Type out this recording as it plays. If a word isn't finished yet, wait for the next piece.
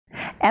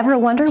Ever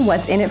wonder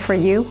what's in it for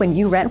you when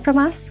you rent from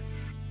us?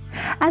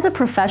 As a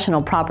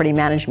professional property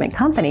management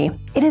company,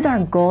 it is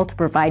our goal to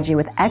provide you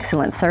with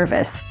excellent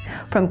service,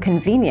 from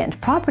convenient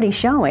property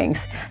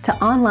showings to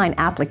online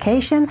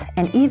applications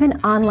and even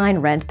online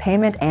rent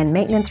payment and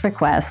maintenance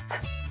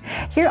requests.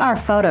 Here are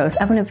photos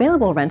of an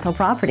available rental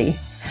property.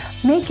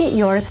 Make it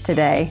yours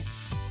today.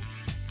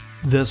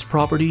 This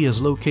property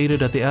is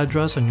located at the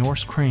address on your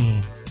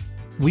screen.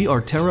 We are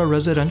Terra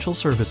Residential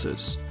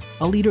Services,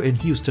 a leader in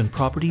Houston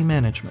property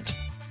management.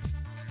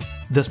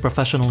 This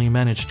professionally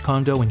managed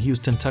condo in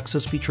Houston,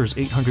 Texas features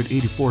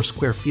 884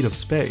 square feet of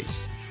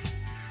space.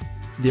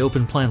 The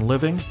open-plan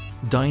living,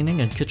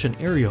 dining, and kitchen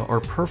area are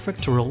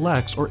perfect to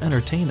relax or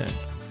entertain in.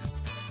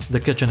 The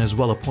kitchen is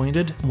well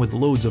appointed with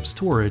loads of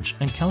storage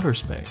and counter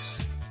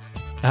space.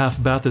 A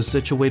half bath is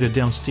situated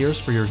downstairs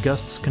for your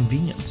guests'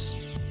 convenience.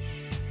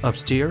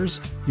 Upstairs,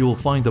 you will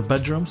find the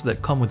bedrooms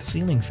that come with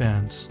ceiling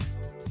fans.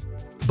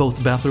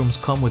 Both bathrooms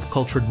come with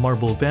cultured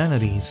marble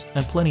vanities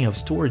and plenty of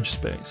storage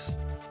space.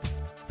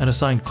 An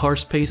assigned car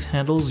space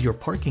handles your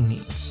parking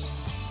needs.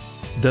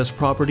 This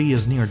property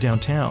is near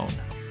downtown,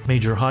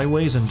 major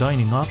highways, and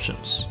dining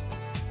options.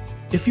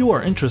 If you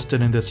are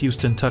interested in this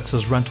Houston,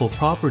 Texas rental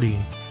property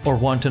or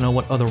want to know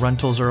what other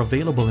rentals are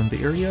available in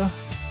the area,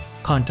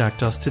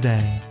 contact us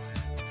today.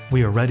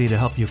 We are ready to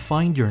help you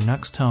find your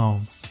next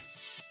home.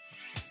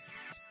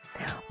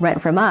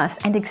 Rent from us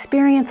and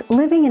experience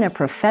living in a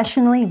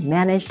professionally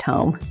managed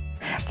home.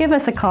 Give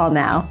us a call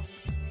now.